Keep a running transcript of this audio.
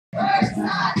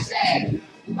Versace!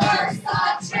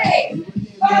 Versace!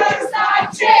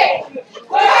 Versace!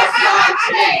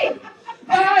 Versace!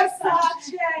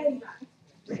 Versace!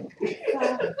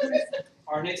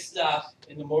 Our next stop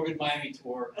in the Morbid Miami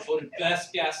tour, voted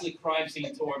best ghastly crime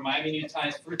scene tour in Miami New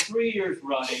Times for 3 years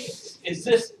running, is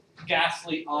this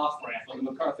ghastly off-ramp on the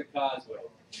MacArthur Causeway.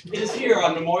 It is here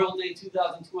on Memorial Day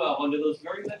 2012 under those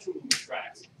very Metro movie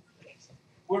tracks,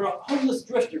 where a homeless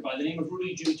drifter by the name of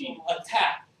Rudy Juji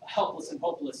attacked a helpless and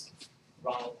hopeless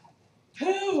Ronald.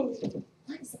 Who?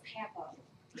 What's a Papo?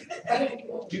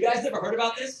 You guys ever heard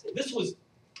about this? This was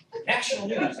national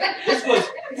news. This was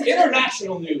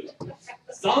international news.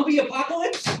 Zombie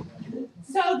apocalypse?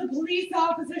 So the police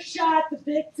officer shot the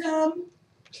victim?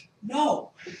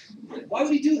 No. Why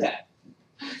would he do that?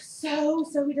 So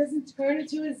he doesn't turn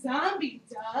into a zombie,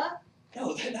 duh.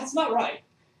 No, that's not right.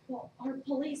 Well, are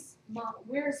police,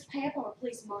 where's Papa? Are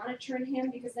police monitoring him?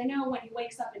 Because they know when he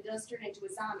wakes up and does turn into a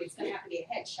zombie, it's going to have to be a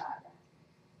headshot.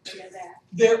 You know that.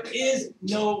 There is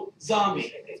no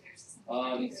zombie.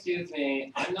 Excuse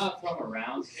me, I'm not from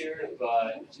around here,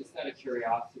 but just out of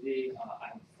curiosity, I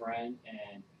have a friend,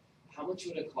 and how much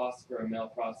would it cost for a male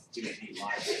prostitute to eat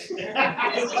my face?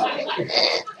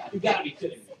 You gotta be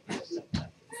kidding me.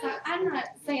 I'm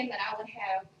not saying that I would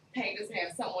have paid to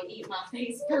have someone eat my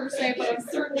face per se, but I'm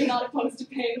certainly not opposed to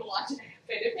paying to watch it happen,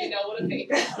 if you know what I mean.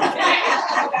 No,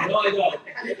 I don't.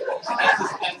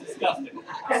 That's disgusting.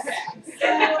 So,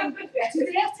 do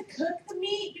they have to cook the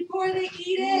meat before they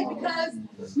eat it? Because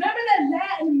remember that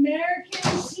Latin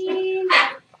American team,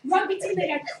 that rugby team that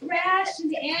got crashed in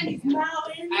the Andes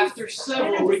Mountains? After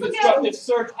several reconstructive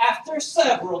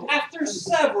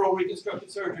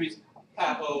surgeries,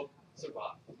 Papo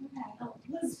survived.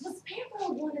 Was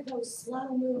Pampa one of those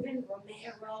slow-moving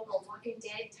Romero or Walking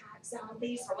Dead type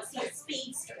zombies, or was he a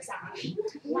speedster zombie,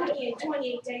 like in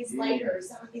 28 Days Later or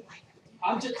something like that?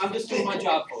 I'm just doing my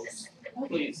job, folks.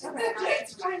 Please. All right,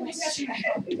 it's fine.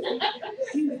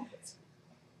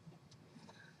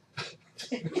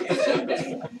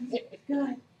 Good.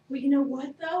 Well, you know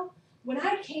what though? When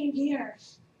I came here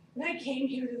to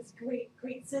this great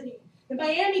city, the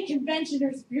Miami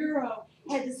Conventioners Bureau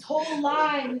had this whole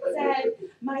line that said,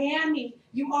 "Miami,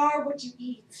 you are what you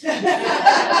eat."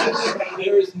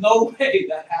 There is no way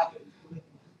that happened.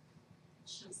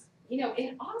 You know,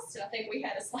 in Austin, I think we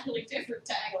had a slightly different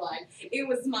tagline. It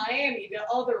was Miami, the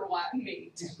other white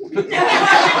meat.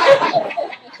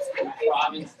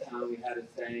 Provincetown, we had a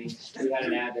saying. We had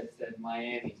an ad that said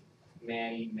Miami,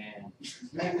 Manny, man.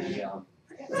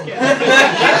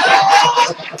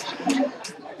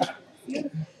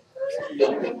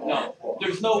 No,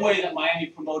 there's no way that Miami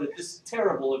promoted this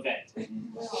terrible event.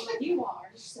 Well, you are,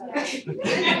 so.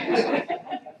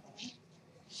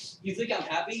 You think I'm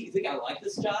happy? You think I like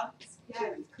this job?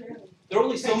 Yeah, clearly. There are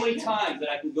only so many times that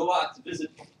I can go out to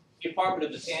visit the apartment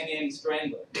of the Tanyang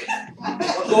Strangler,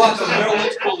 or go out to the Merrill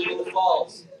Lynch building in the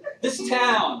Falls. This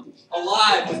town,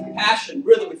 alive with passion,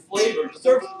 rhythm, and flavor,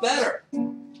 deserves better.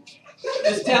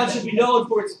 This town should be known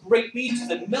for its great beaches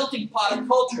and melting pot of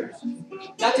cultures.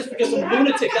 Not just because some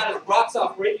lunatic got his rocks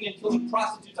off raping and killing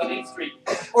prostitutes on 8th Street,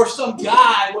 or some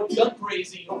guy went gun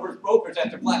crazy over his brokers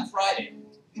after Black Friday.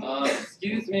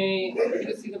 Excuse me, are we going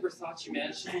to see the Versace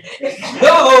mansion?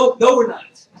 No, we're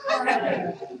not.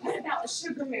 What about the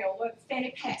sugar mill where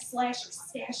Fanny Pat Slasher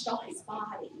stashed all his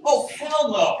body? Oh,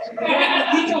 hell no.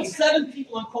 He killed 7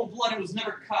 people in cold blood and was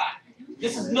never caught.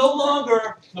 This is no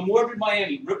longer the Morbid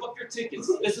Miami. Rip up your tickets.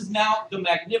 This is now the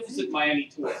magnificent Miami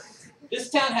tour. This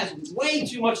town has way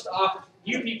too much to offer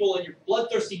you people and your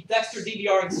bloodthirsty Dexter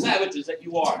DVRing savages that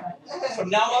you are. From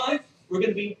now on, we're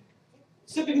going to be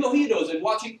sipping mojitos and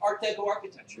watching Art Deco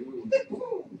architecture.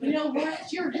 You know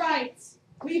what? You're right.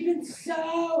 We've been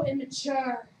so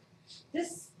immature.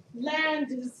 This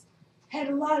land has had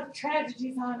a lot of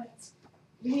tragedies on it.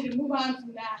 We need to move on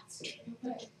from that.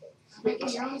 Making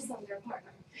your own son there,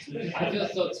 partner. I feel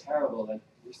so terrible that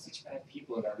we're such bad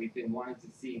people that we've been wanting to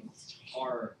see such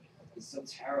horror. It's so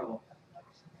terrible.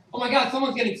 Oh my God,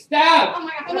 someone's getting stabbed! Oh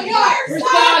my God!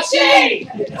 Versace!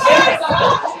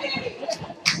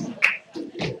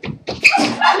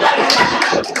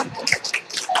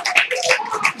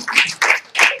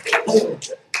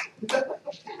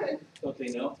 Don't they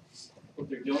know what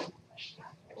they're doing?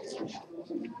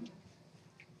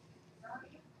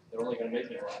 They're only going to make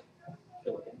me laugh.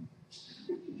 Kill it.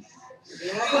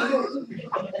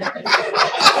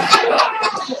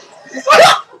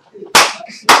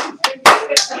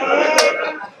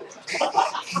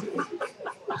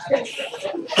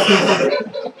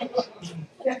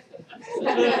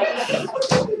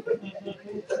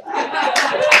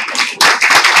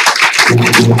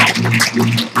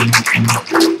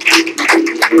 Thank you.